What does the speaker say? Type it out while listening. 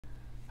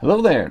Hello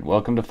there, and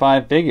welcome to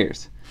Five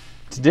Figures.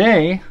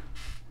 Today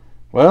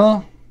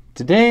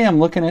I'm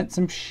looking at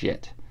some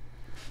shit.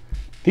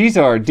 These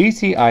are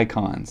DC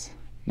icons.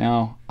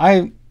 Now,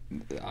 I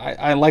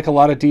like a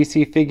lot of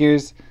DC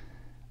figures,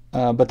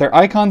 but their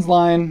icons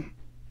line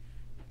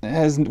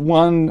has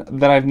one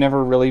that I've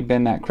never really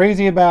been that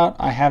crazy about.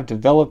 I have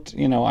developed,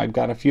 I've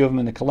got a few of them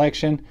in the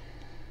collection,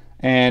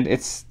 and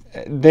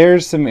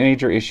there's some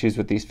major issues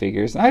with these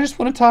figures. And I just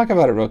want to talk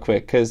about it real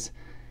quick because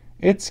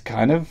it's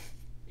kind of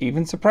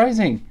even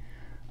surprising.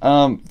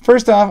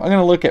 First off, I'm going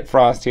to look at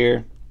Frost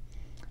here,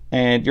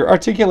 and your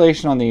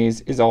articulation on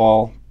these is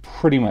all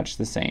pretty much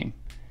the same.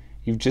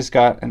 You've just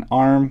got an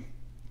arm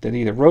that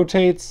either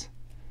rotates,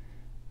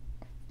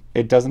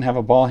 it doesn't have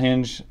a ball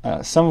hinge,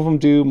 some of them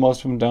do, most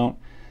of them don't,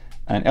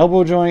 an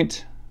elbow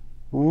joint,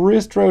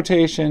 wrist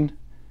rotation,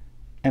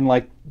 and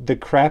like the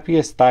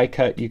crappiest thigh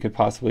cut you could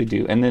possibly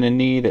do, and then a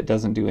knee that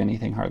doesn't do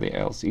anything hardly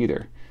else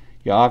either.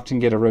 You often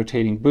get a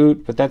rotating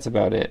boot, but that's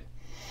about it.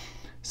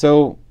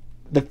 So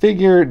the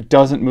figure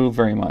doesn't move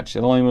very much. It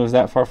only moves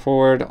that far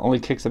forward,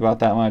 only kicks about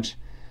that much.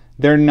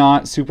 They're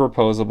not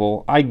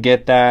superposable. I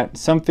get that.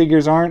 Some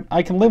figures aren't.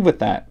 I can live with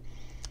that.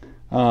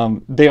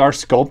 They are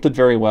sculpted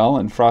very well,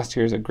 and Frost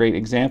here is a great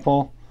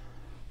example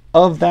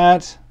of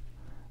that.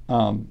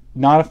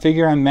 Not a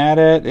figure I'm mad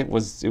at. It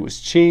was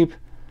cheap.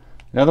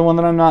 Another one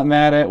that I'm not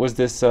mad at was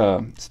this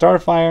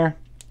Starfire.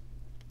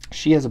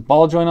 She has a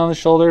ball joint on the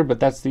shoulder, but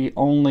that's the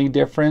only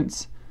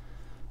difference.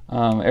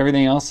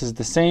 Everything else is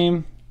the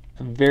same.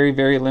 Very,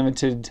 very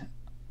limited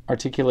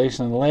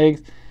articulation of the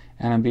legs,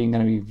 and I'm going to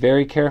be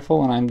very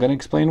careful, and I'm going to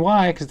explain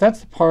why, because that's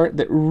the part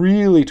that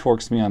really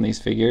torques me on these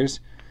figures.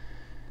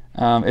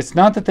 It's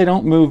not that they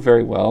don't move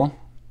very well.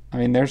 I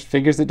mean, there's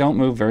figures that don't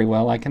move very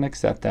well. I can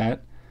accept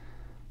that,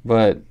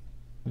 but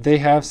they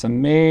have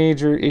some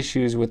major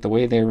issues with the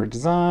way they were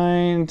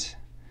designed.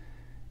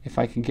 If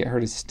I can get her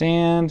to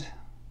stand.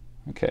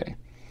 Okay.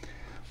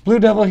 Blue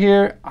Devil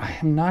here, I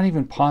am not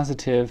even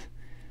positive.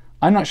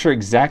 I'm not sure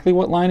exactly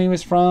what line he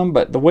was from,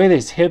 but the way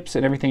his hips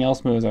and everything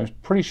else moves, I was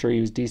pretty sure he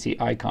was DC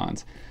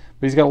Icons.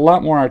 But he's got a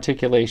lot more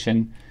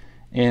articulation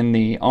in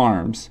the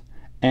arms.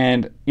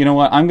 And you know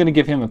what? I'm going to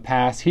give him a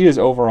pass. He is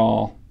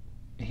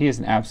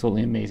an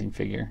absolutely amazing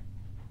figure.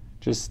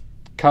 Just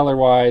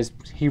color-wise,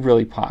 he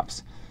really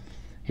pops.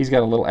 He's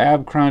got a little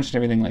ab crunch and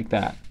everything like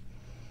that.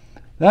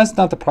 That's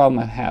not the problem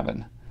I'm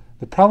having.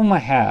 The problem I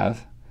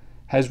have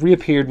has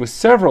reappeared with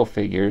several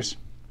figures.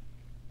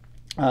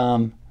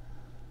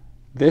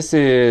 This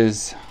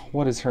is,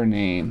 what is her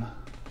name?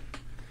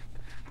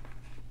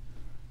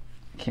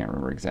 I can't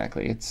remember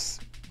exactly. It's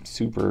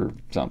super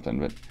something,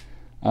 but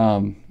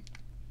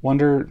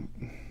Wonder,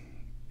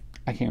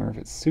 I can't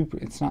remember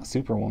if it's not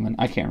Superwoman.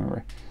 I can't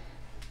remember.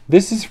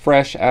 This is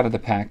fresh out of the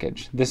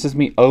package. This is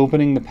me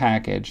opening the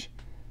package.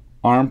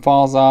 Arm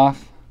falls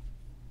off,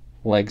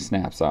 leg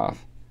snaps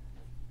off.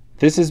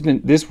 This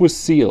was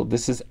sealed.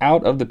 This is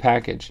out of the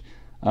package.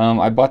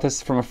 I bought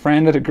this from a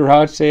friend at a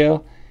garage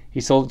sale. He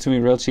sold it to me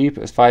real cheap.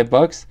 It was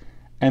 $5,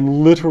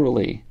 and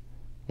literally,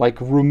 like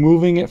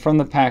removing it from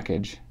the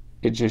package,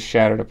 it just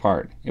shattered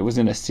apart. It was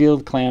in a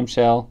sealed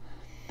clamshell,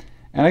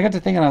 and I got to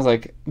thinking, I was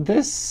like,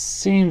 this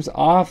seems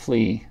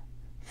awfully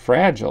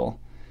fragile.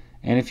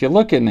 And if you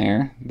look in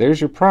there, there's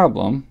your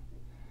problem.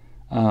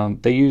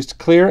 They used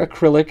clear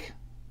acrylic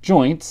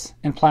joints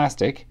and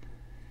plastic,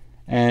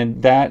 and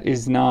that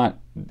is not,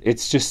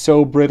 it's just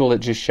so brittle it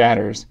just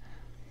shatters.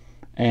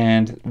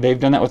 And they've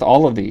done that with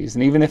all of these.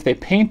 And even if they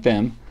paint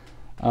them,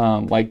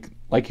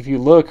 like if you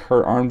look,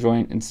 her arm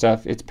joint and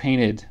stuff, it's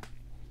painted,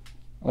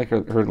 like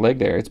her leg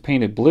there, it's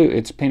painted blue,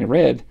 it's painted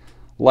red,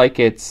 like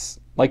it's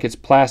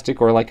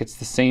plastic or like it's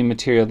the same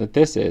material that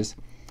this is.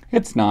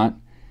 It's not.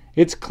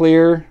 It's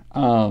clear,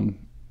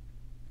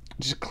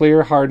 just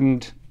clear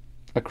hardened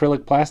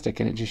acrylic plastic,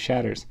 and it just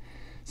shatters.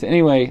 So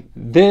anyway,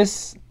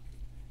 this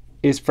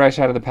is fresh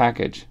out of the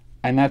package,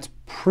 and that's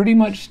pretty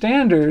much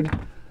standard.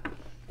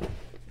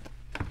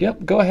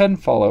 Yep, go ahead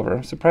and fall over.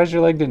 I'm surprised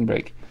your leg didn't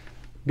break.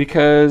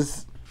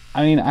 Because,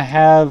 I mean, I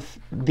have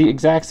the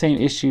exact same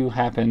issue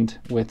happened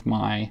with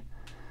my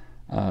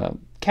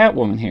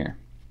Catwoman here.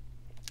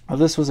 Well,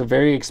 this was a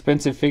very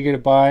expensive figure to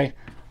buy on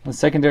the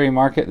secondary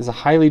market. It's a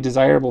highly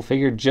desirable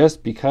figure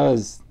just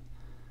because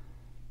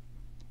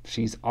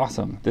she's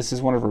awesome. This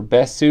is one of her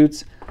best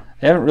suits.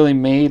 They haven't really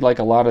made like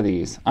a lot of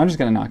these. I'm just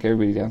going to knock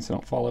everybody down so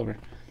don't fall over.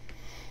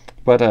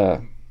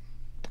 But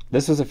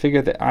this was a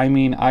figure that,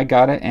 I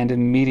got it and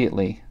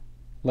immediately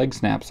leg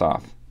snaps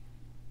off.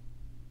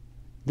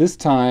 This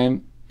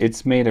time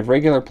it's made of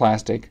regular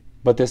plastic,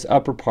 but this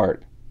upper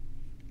part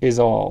is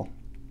all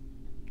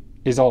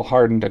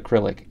hardened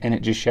acrylic, and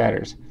it just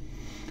shatters.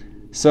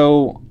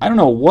 So I don't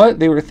know what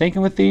they were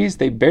thinking with these.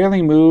 They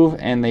barely move,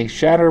 and they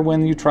shatter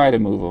when you try to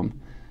move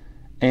them.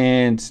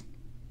 And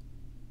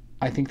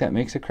I think that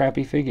makes a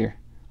crappy figure.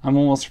 I'm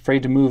almost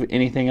afraid to move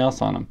anything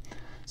else on them.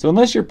 So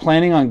unless you're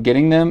planning on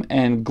getting them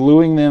and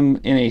gluing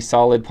them in a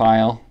solid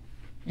pile,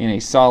 in a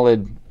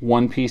solid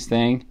one-piece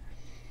thing,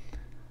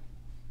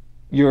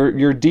 your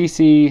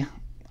DC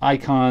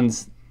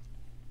icons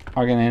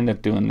are going to end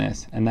up doing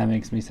this, and that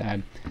makes me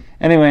sad.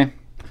 Anyway,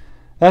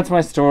 that's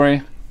my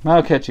story.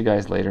 I'll catch you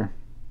guys later.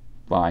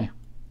 Bye.